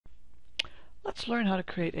Let's learn how to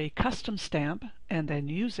create a custom stamp and then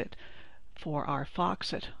use it for our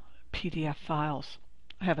Foxit PDF files.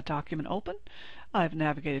 I have a document open. I've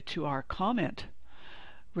navigated to our comment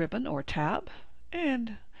ribbon or tab,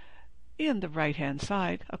 and in the right hand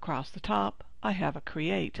side across the top I have a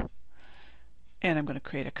create, and I'm going to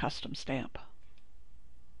create a custom stamp.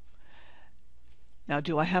 Now,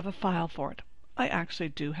 do I have a file for it? I actually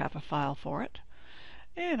do have a file for it,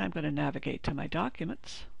 and I'm going to navigate to my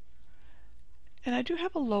documents. And I do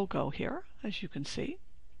have a logo here, as you can see,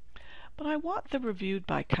 but I want the reviewed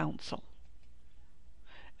by counsel.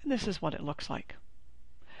 And this is what it looks like.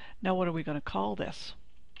 Now, what are we going to call this?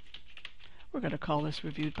 We're going to call this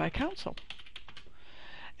reviewed by counsel.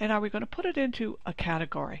 And are we going to put it into a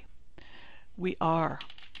category? We are.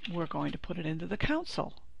 We're going to put it into the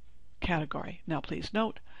counsel category. Now, please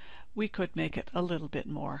note, we could make it a little bit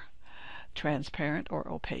more transparent or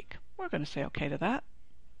opaque. We're going to say OK to that.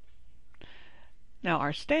 Now,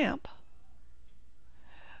 our stamp,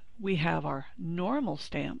 we have our normal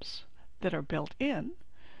stamps that are built in,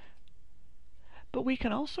 but we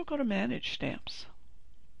can also go to Manage Stamps,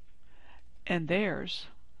 and there's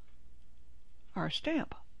our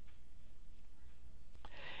stamp.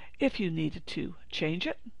 If you needed to change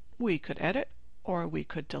it, we could edit or we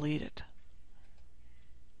could delete it.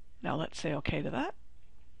 Now let's say OK to that.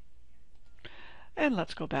 And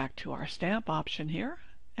let's go back to our stamp option here,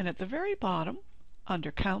 and at the very bottom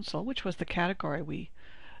under Counsel, which was the category we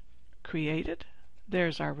created,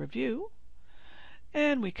 there's our review,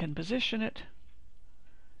 and we can position it,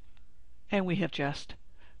 and we have just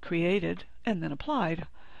created and then applied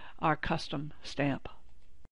our custom stamp.